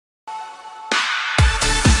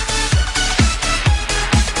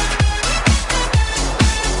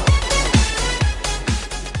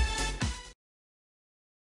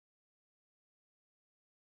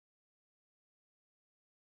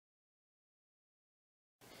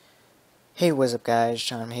Hey, what's up guys,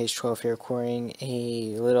 John Hayes12 here recording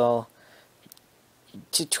a little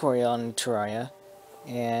tutorial on Terraria,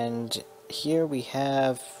 and here we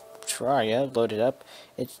have Terraria loaded up.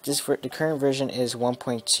 The current version is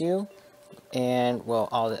 1.2, and well,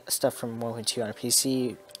 all the stuff from 1.2 on a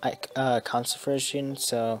PC console version.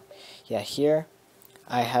 So yeah, here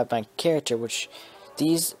I have my character, which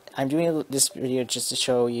I'm doing this video just to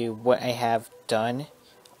show you what I have done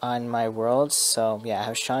on my worlds. So yeah, I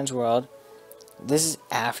have Sean's world. This is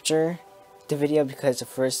after the video because the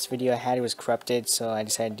first video I had was corrupted, so I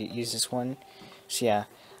decided to use this one. So yeah,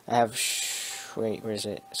 I have wait, where is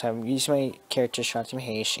it? So I'm using my character Sean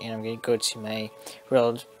Hayes, and I'm gonna go to my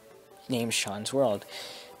world named Sean's World.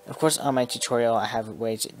 Of course, on my tutorial I have a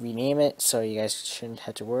way to rename it, so you guys shouldn't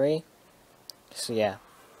have to worry. So yeah,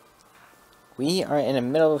 we are in the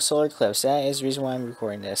middle of a solar eclipse. That is the reason why I'm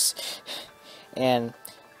recording this, and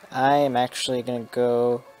I am actually gonna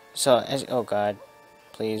go. So, oh god,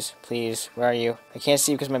 please, where are you? I can't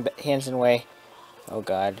see because my hand's in the way. Oh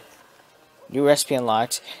god. New recipe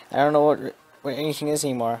unlocked. I don't know what anything is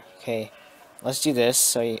anymore. Okay, let's do this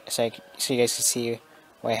so you guys can see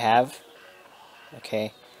what I have.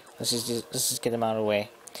 Okay, let's just get them out of the way.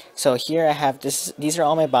 So here I have this. These are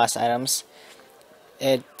all my boss items.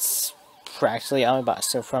 It's practically all my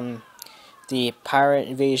boss. So from the pirate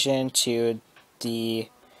invasion to the.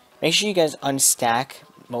 Make sure you guys unstack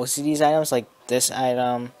most of these items, like this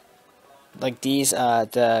item, like these,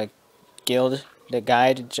 the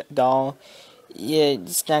guide doll. Yeah,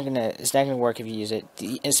 it's not gonna work if you use it,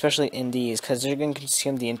 especially in these, because they're gonna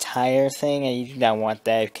consume the entire thing, and you do not want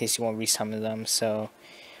that in case you want to resummon them. So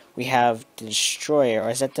we have the destroyer,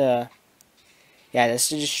 or is that the? Yeah, that's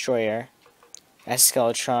the destroyer. That's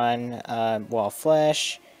Skeletron, Wall of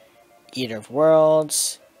Flesh, Eater of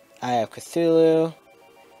Worlds, Eye of Cthulhu,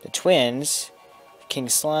 the twins, King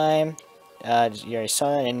Slime, you already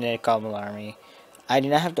saw that, and the Goblin Army. I do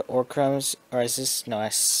not have the Orcrums, or is this? No,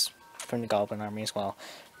 that's from the Goblin Army as well.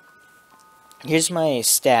 Here's my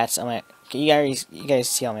stats on my. You guys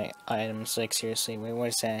see all my items? Like seriously, wait, what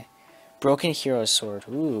is that? Broken Hero Sword.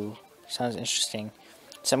 Ooh, sounds interesting.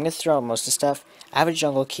 So I'm gonna throw out most of the stuff. I have a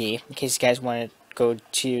jungle key in case you guys want to go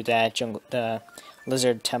to that the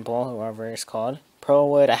lizard temple, or whatever it's called. Pearl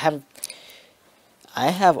wood.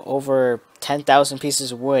 I have over 10,000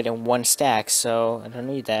 pieces of wood in one stack, so I don't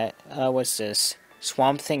need that. What's this?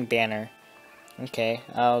 Swamp Thing banner. Okay,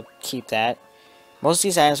 I'll keep that. Most of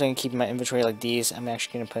these items I'm going to keep in my inventory, like these, I'm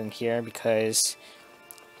actually going to put in here because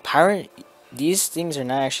these things are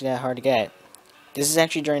not actually that hard to get. This is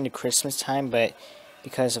actually during the Christmas time, but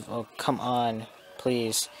because of, oh, come on,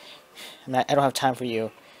 please. I don't have time for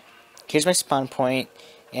you. Here's my spawn point,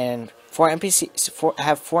 and I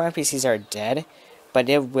have 4 NPCs that are dead, but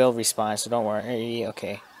they will respawn, so don't worry.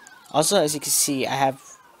 Okay. Also, as you can see, I have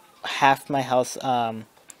half my health. I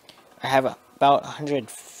have about 100.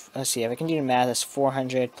 Let's see if I can do the math. That's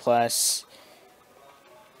 400 plus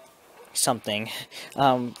something.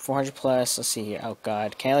 400 plus. Let's see here. Oh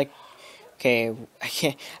God, can I like? Okay,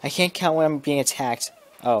 I can't count when I'm being attacked.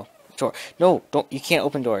 Oh, door. No, don't. You can't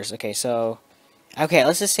open doors. Okay, so. Okay,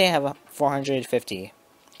 let's just say I have a 450.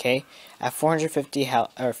 Okay, I have 450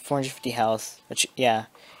 health, or 450 health, which, yeah,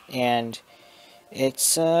 and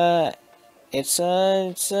it's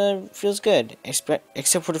feels good,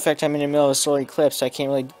 except for the fact I'm in the middle of a solar eclipse, so I can't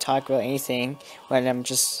really talk about anything when I'm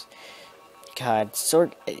just, God,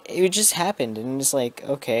 it just happened, and it's like,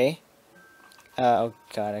 okay, oh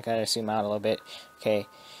God, I gotta zoom out a little bit, okay,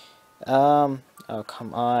 oh,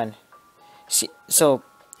 come on, see, so,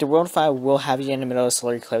 the World 5 will have you in the middle of a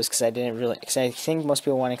solar eclipse, because I think most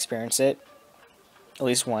people want to experience it, at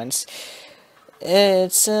least once.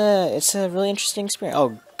 It's a really interesting experience.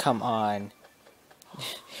 Oh, come on.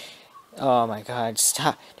 Oh my God,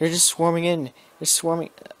 stop. They're just swarming in. They're swarming.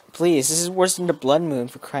 Please, this is worse than the Blood Moon,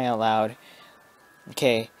 for crying out loud.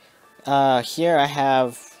 Okay, here I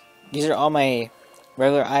have, these are all my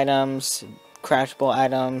regular items, craftable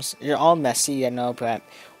items. They're all messy, I know, but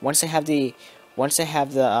once I have the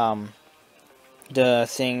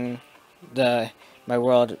my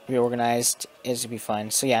world reorganized, it's gonna be fun.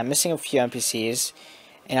 So yeah, I'm missing a few NPCs,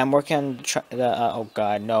 and I'm working on oh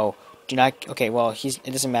God, no, do not. Okay, well, it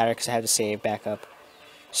doesn't matter because I have to save backup.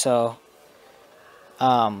 So,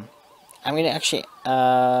 I'm gonna actually,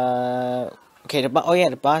 okay, oh yeah,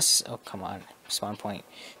 the boss. Oh come on, spawn point.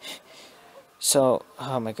 So,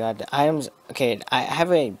 oh my God, the items. Okay, I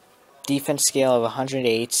have a defense scale of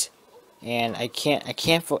 108. And I can't,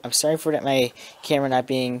 I'm sorry for that, my camera not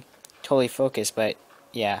being totally focused, but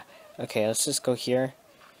yeah. Okay, let's just go here.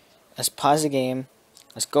 Let's pause the game.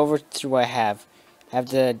 Let's go over through what I have. I have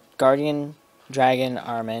the Guardian Dragon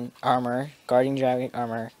armor, Guardian Dragon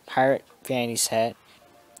armor, Pirate Vanity set,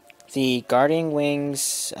 the Guardian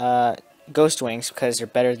Wings, Ghost Wings, because they're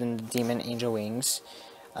better than the Demon Angel Wings.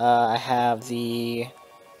 I have the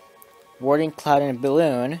Warding Cloud and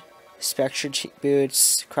Balloon, Spectre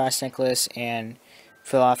Boots, Cross Necklace, and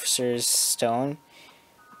Field Officer's Stone.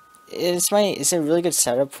 It's a really good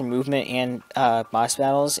setup for movement and boss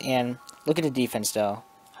battles. And look at the defense though,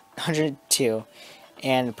 102,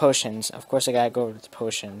 and potions. Of course, I gotta go over to the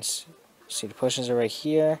potions. See, the potions are right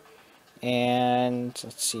here, and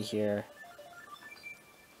let's see here.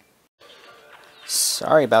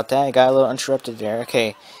 Sorry about that. I got a little interrupted there.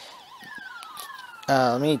 Okay.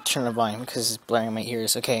 Let me turn the volume because it's blaring in my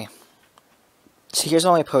ears. Okay. So here's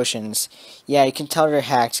all my potions. Yeah, you can tell they're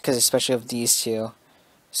hacked because especially of these two.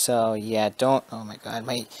 So yeah, don't. Oh my god,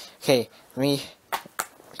 my. Okay, let me.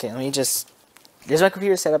 Okay, let me just. There's my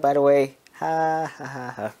computer setup, by the way. Ha ha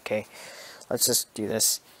ha ha. Okay, let's just do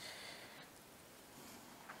this.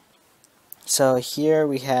 So here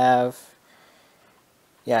we have.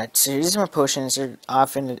 Yeah, so these are my potions. They're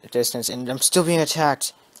off in the distance, and I'm still being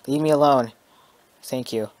attacked. Leave me alone.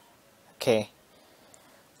 Thank you. Okay.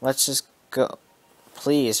 Let's just go.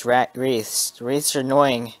 Please, wraiths. The wraiths are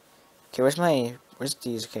annoying. Okay, where's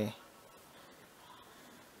these? Okay.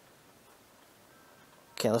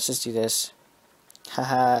 Okay, let's just do this.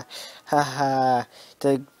 Haha. Haha.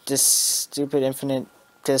 This stupid infinite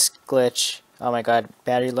disk glitch. Oh my god,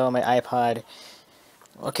 battery low on my iPod.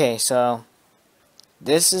 Okay, so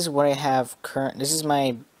this is what I have this is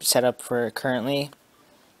my setup for currently.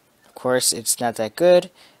 Of course, it's not that good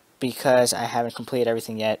because I haven't completed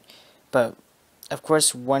everything yet. But of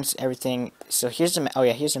course, once everything, so here's the oh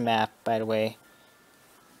yeah, here's the map, by the way.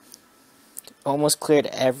 Almost cleared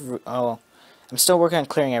oh, I'm still working on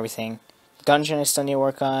clearing everything. Dungeon I still need to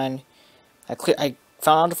work on. I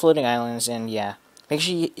found all the floating islands, and yeah. Make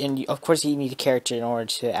sure and of course you need a character in order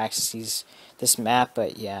to access this map,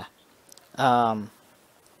 but yeah.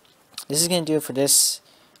 This is gonna do it for this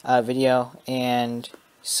video, and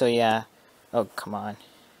so yeah. Oh, come on.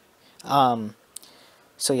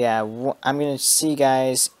 So yeah, I'm going to see you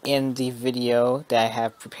guys in the video that I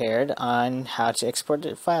have prepared on how to export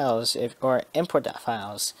the files, or import the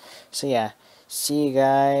files. So yeah, see you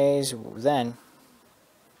guys then.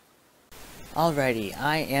 Alrighty,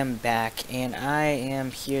 I am back, and I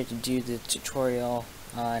am here to do the tutorial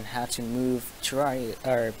on how to move Terraria,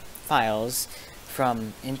 or files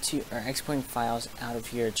from exporting files out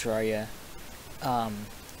of your Terraria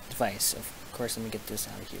device. Of course, let me get this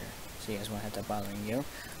out of here, so you guys won't have that bothering you.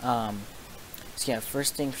 So yeah,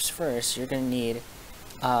 first things first, you're gonna need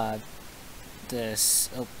this.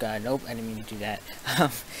 Oh god, nope, I didn't mean to do that.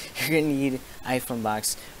 You're gonna need iPhone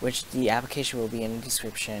box, which the application will be in the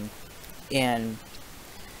description, and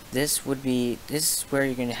this is where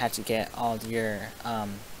you're gonna have to get all your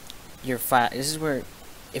file. This is where,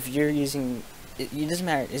 if you're using it doesn't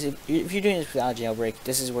matter. If you're doing this without jailbreak,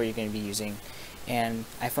 this is where you're going to be using. And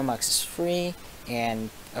iPhone box is free, and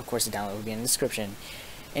of course the download will be in the description.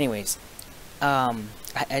 Anyways,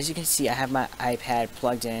 as you can see, I have my iPad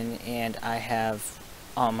plugged in, and I have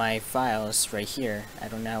all my files right here. I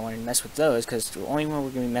don't know, I want to mess with those because the only one we're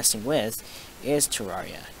going to be messing with is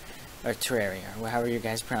Terraria, or however you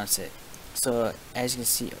guys pronounce it. So as you can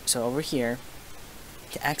see, so over here,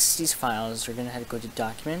 to access these files, you're going to have to go to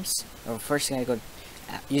Documents, or first you're going to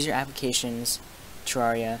go User Applications,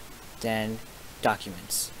 Terraria, then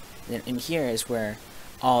Documents. Then in here is where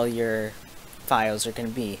all your files are going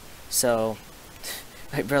to be. So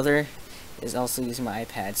my brother is also using my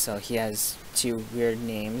iPad, so he has two weird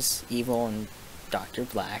names, Evil and Dr.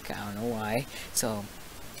 Black. I don't know why. So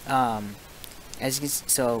as you can see,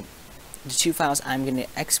 so the two files I'm going to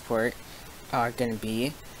export are going to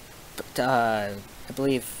be I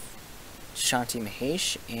believe Shanti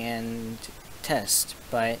Mahesh and Test.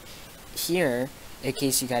 But here, in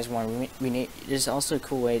case you guys want to rename, there's also a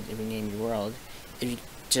cool way to rename your world. If you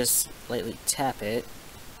just lightly tap it,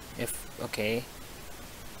 if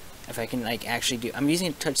I can like actually do, I'm using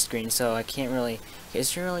a touch screen, so I can't really.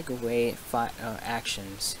 Is there like a way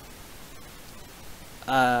actions?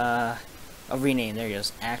 Rename. There it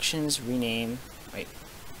goes. Actions, rename. Wait.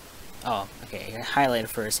 Oh, okay. I gotta highlight it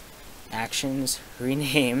first. Actions,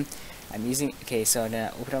 rename. I'm using. Okay, so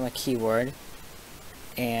now open up my keyword,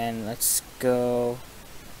 and let's go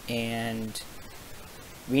and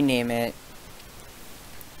rename it.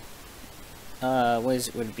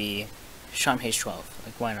 Would it be? Sean Hayes 12.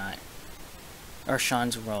 Like, why not? Or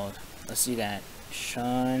Sean's World. Let's do that.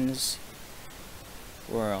 Sean's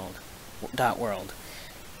World. .world.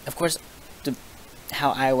 Of course,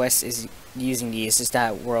 how iOS is using these is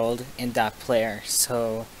 .world and .player.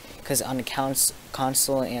 So, because on the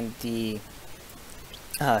console and the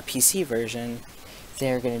PC version,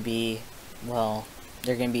 they're going to be, well,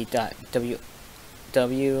 they're going to be .wld.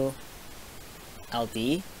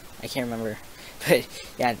 I can't remember, but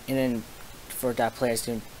yeah. And then for .player, it's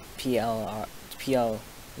doing PLRY.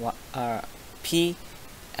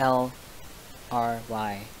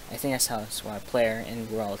 I think that's how it's player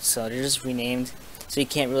and world. So they're just renamed, so you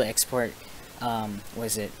can't really export.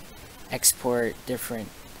 Export different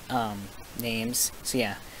names. So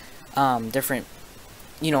yeah, different.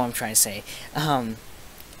 You know what I'm trying to say.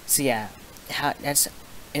 So yeah, that's.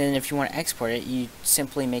 And then if you want to export it, you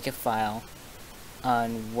simply make a file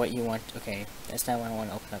on what you want. Okay, that's not what I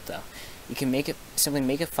want to open up though. You can simply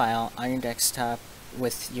make a file on your desktop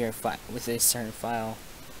with with a certain file,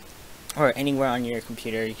 or anywhere on your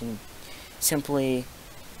computer. You can simply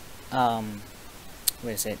what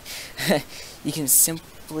is it? You can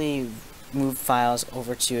simply move files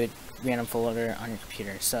over to a random folder on your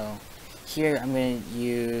computer. So here I'm going to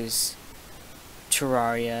use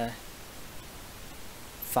Terraria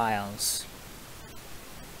files,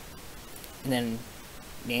 and then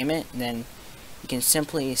name it, and then you can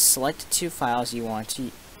simply select the two files you want to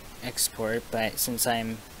export, but since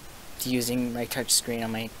I'm using my touch screen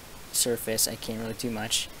on my Surface, I can't really do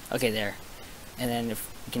much. Okay, there. And then if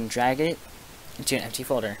you can drag it into an empty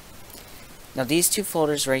folder. Now these two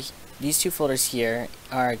folders here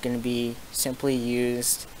are going to be simply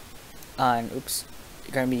used on,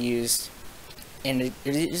 and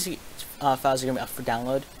these files are going to be up for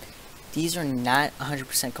download. These are not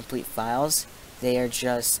 100% complete files. They are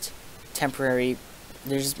just temporary.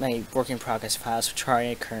 They're just my work in progress files for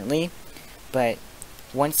Terraria currently. But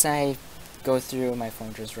once I go through, my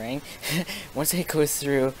phone just rang. Once I go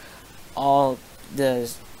through all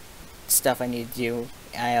the stuff I need to do,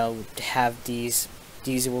 I'll have these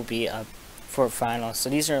will be up for final. So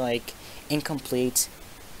these are like incomplete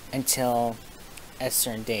until a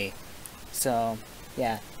certain date. So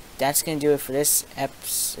yeah, that's gonna do it for this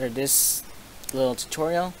this little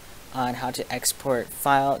tutorial on how to export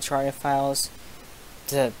Terraria files.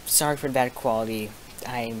 Sorry for the bad quality.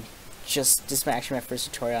 This is actually my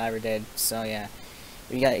first tutorial I ever did. So yeah,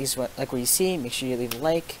 if you guys like what you see, make sure you leave a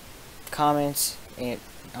like, comment on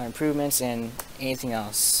improvements and anything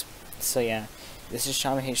else. So yeah, this is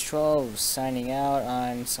Shaman H12 signing out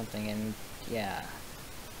on something, and yeah.